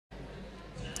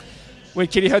Well,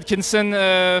 Keely Hodgkinson,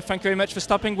 thank you very much for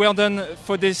stopping. Well done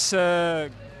for this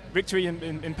victory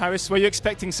in Paris. Were you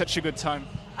expecting such a good time?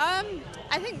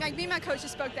 I think me and my coach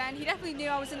just spoke then. He definitely knew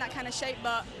I was in that kind of shape,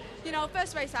 but you know,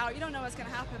 first race out, you don't know what's going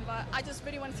to happen. But I just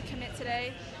really wanted to commit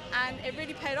today, and it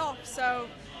really paid off. So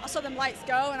I saw them lights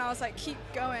go, and I was like, keep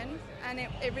going, and it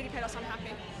really paid off. So I'm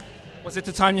happy. Was it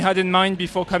the time you had in mind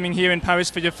before coming here in Paris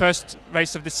for your first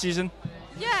race of the season?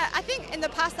 Yeah, I think in the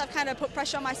past I've kind of put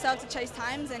pressure on myself to chase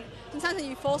times, and sometimes when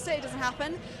you force it, it doesn't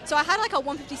happen. So I had like a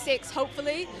 1:56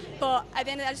 hopefully, but at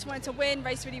the end I just wanted to win,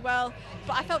 race really well.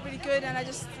 But I felt really good, and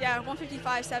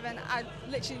 1:55.7, I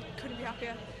literally couldn't be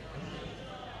happier.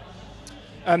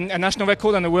 A national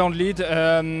record and a world lead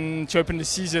to open the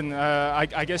season.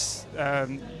 I guess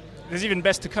there's even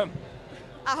best to come.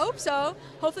 I hope so.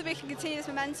 Hopefully we can continue this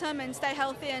momentum and stay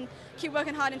healthy and keep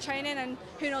working hard in training, and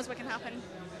who knows what can happen.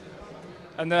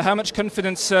 And how much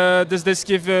confidence does this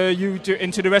give you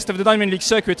into the rest of the Diamond League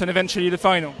circuit and eventually the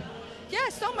final? Yeah,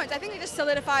 so much. I think it just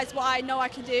solidifies what I know I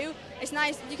can do. It's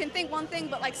nice. You can think one thing,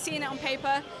 but like seeing it on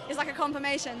paper is like a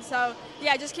confirmation. So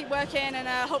yeah, just keep working, and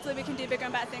hopefully we can do bigger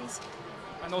and better things.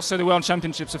 And also the World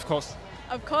Championships, of course.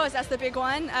 Of course, that's the big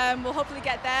one. We'll hopefully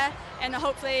get there, and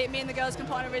hopefully me and the girls can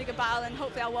put on a really good battle, and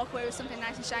hopefully I'll walk away with something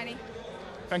nice and shiny.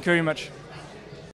 Thank you very much.